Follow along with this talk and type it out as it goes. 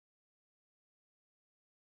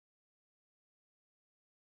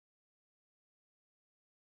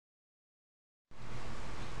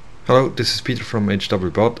Hello, this is Peter from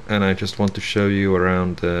HWBOT, and I just want to show you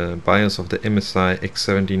around the BIOS of the MSI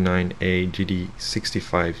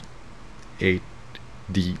X79A-GD65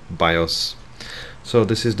 8D BIOS. So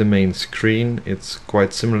this is the main screen. It's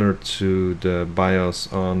quite similar to the BIOS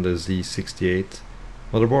on the Z68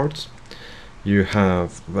 motherboards. You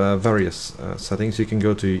have various settings. You can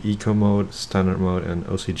go to Eco mode, standard mode, and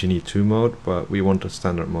OCGN2 mode, but we want a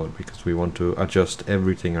standard mode because we want to adjust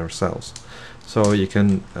everything ourselves. So you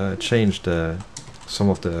can change some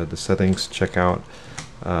of the settings, check out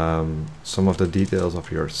some of the details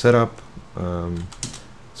of your setup,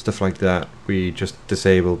 stuff like that. We just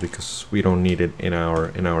disable because we don't need it in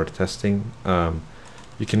our testing.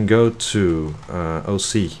 You can go to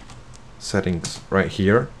OC settings right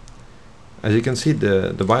here. As you can see,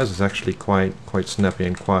 the BIOS is actually quite snappy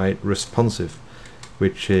and quite responsive,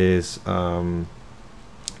 which is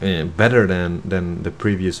better than the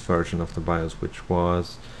previous version of the BIOS, which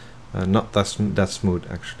was not that smooth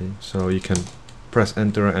actually. So you can press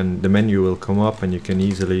enter and the menu will come up, and you can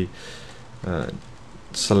easily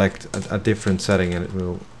select a different setting, and it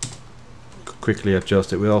will quickly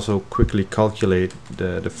adjust. It will also quickly calculate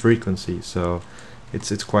the frequency, so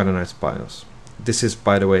it's quite a nice BIOS. This is,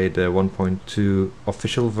 by the way, the 1.2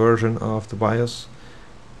 official version of the BIOS,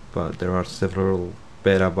 but there are several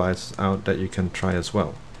beta BIOS out that you can try as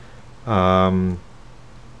well. A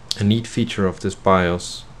neat feature of this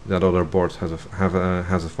BIOS that other boards has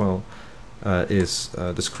as well is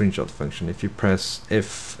the screenshot function. If you press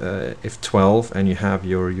F12 and you have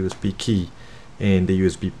your USB key in the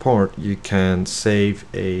USB port, you can save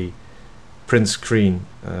a print screen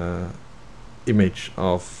image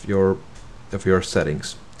of your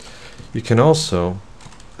settings. You can also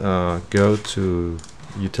go to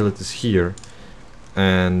utilities here,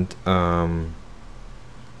 and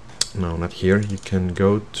no, not here. You can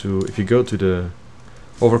go to, if you go to the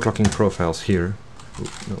overclocking profiles here,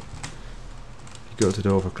 no, if you go to the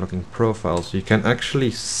overclocking profiles, you can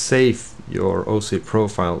actually save your OC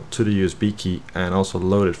profile to the USB key and also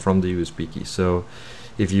load it from the USB key. So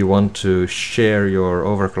if you want to share your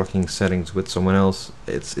overclocking settings with someone else,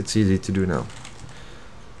 it's easy to do now.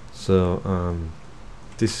 So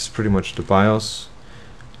this is pretty much the BIOS.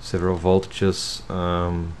 Several voltages,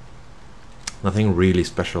 nothing really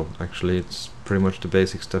special actually. It's pretty much the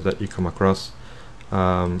basic stuff that you come across.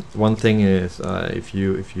 One thing is if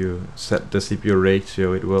you set the CPU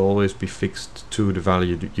ratio, it will always be fixed to the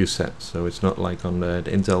value that you set. So it's not like on the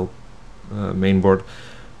Intel mainboard,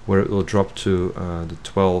 where it will drop to the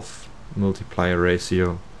 12 multiplier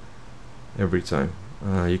ratio every time.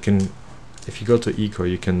 You can, if you go to Eco,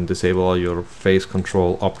 you can disable all your phase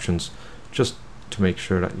control options just to make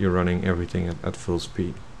sure that you're running everything at full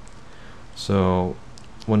speed. So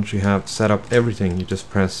once you have set up everything, you just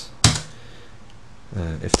press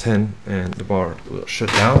F10 and the bar will shut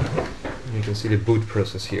down. You can see the boot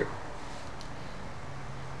process here.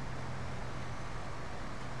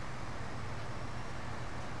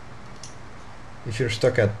 If you're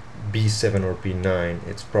stuck at B7 or B9,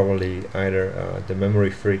 it's probably either the memory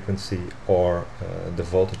frequency or the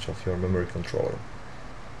voltage of your memory controller.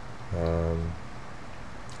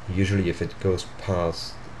 Usually if it goes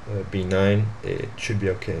past B9, it should be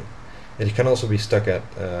okay. And you can also be stuck at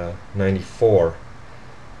 94,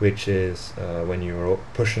 which is when you're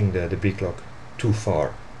pushing the B clock too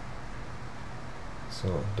far.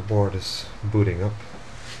 So the board is booting up.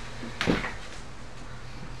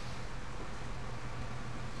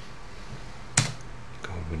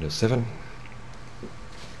 Windows 7.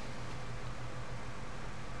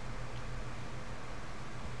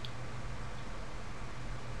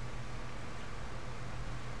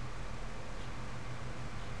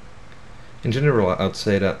 In general, I'd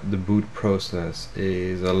say that the boot process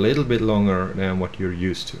is a little bit longer than what you're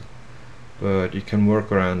used to, but you can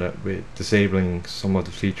work around that with disabling some of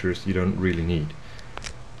the features you don't really need.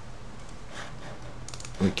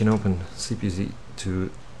 We can open CPZ to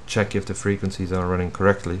check if the frequencies are running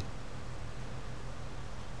correctly.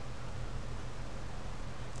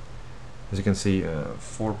 As you can see,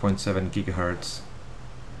 4.7 gigahertz,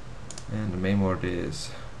 and the mainboard is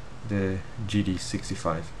the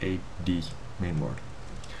GD65A-GD mainboard.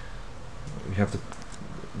 We have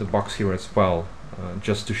the box here as well,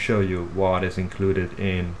 just to show you what is included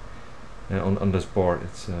in on this board.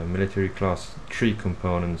 It's military class 3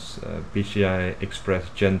 components, PCI Express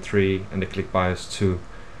Gen 3 and the Click BIOS 2.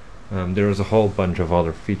 There is a whole bunch of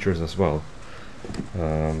other features as well,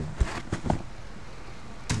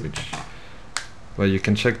 which, well, you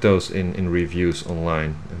can check those in reviews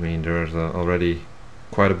online. I mean, there's already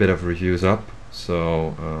quite a bit of reviews up,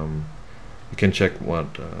 so you can check what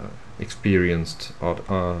experienced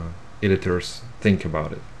editors think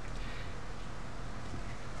about it.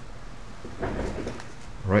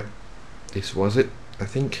 Alright, this was it, I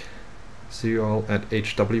think. See you all at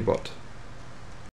HWBOT.